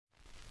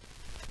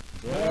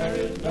There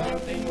is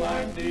nothing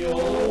like the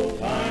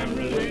old-time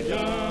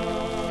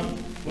religion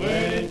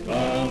when it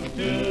comes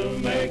to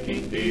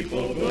making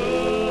people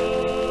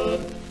good.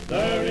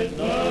 There is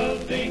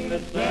nothing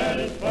that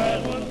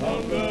satisfies one's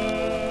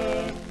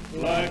hunger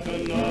like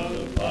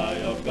another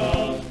pie of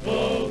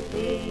gospel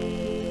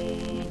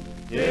food.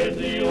 Here's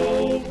the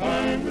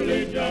old-time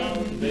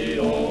religion, the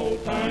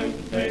old-time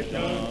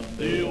temptation,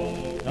 the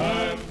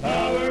old-time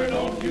power,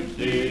 don't you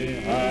see?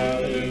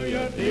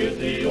 Hallelujah. Here's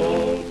the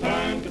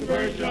old-time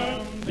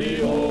conversion,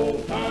 the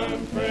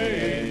old-time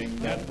praying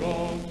that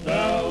brought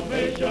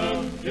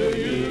salvation to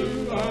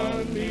you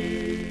and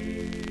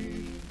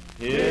me.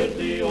 Here's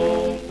the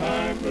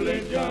old-time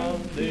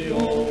religion, the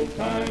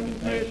old-time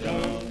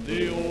temptation,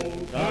 the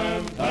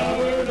old-time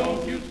power,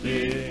 don't you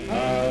see?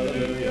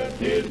 Hallelujah.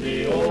 Here's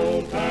the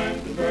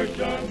old-time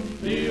conversion,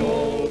 the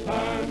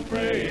old-time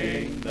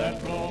praying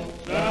that brought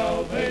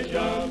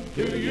salvation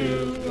to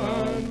you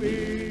and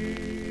me.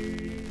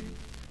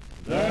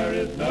 There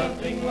is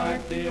nothing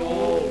like the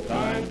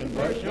old-time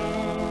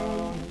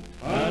conversion,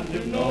 and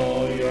to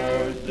know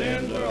your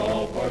sins are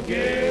all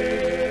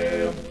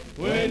forgiven.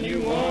 When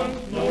you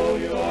once know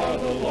you are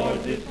the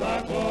Lord's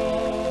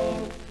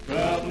disciple,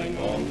 traveling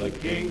on the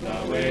King's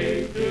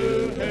highway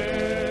to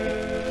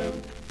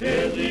heaven.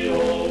 Here's the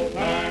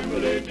old-time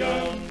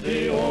religion,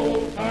 the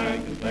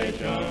old-time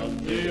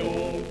confession, the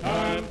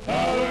old-time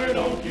power,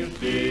 don't you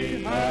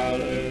see?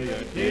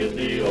 Hallelujah. Here's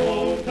the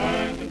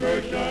old-time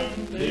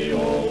conversion, the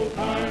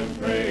old-time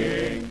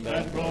praying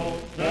that brought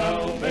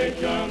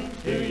salvation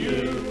to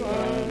you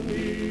and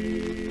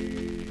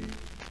me.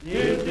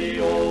 Here's the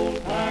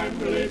old-time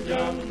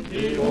religion,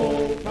 the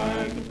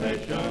old-time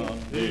confession,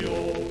 the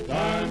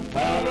old-time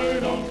power,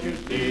 don't you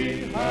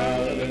see?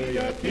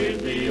 Hallelujah.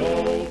 Here's the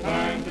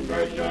old-time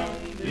conversion,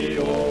 the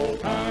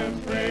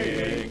old-time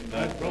praying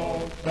that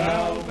brought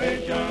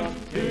salvation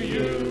to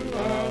you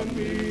and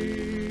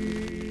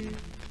me.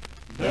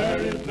 There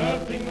is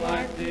nothing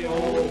like the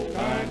old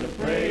kind of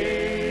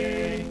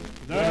praying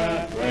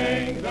that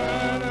brings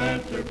an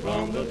answer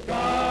from the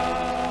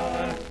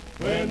sky.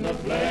 When the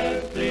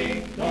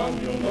blessing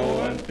comes, you'll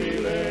know and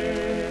feel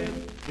it.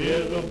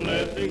 Here's a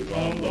blessing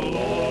from the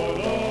Lord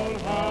on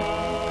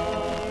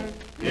high.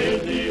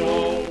 Here's the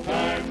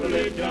old-time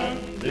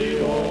religion,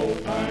 the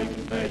old-time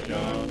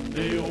confession,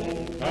 the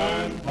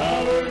old-time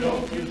power,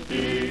 don't you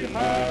see?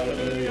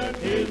 Hallelujah.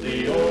 Here's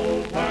the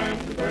old-time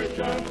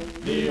conversion,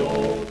 the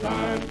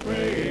old-time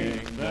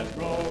praying that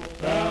brought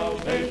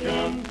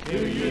salvation to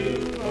you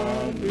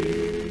and me.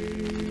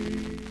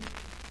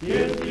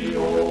 Here's the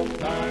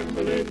old-time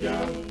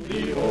religion,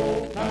 the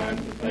old-time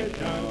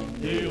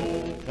confession, the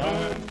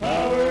old-time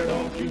power,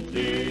 don't you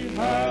see?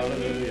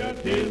 Hallelujah.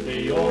 Here's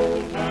the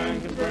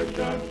old-time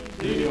conversion,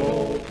 the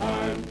old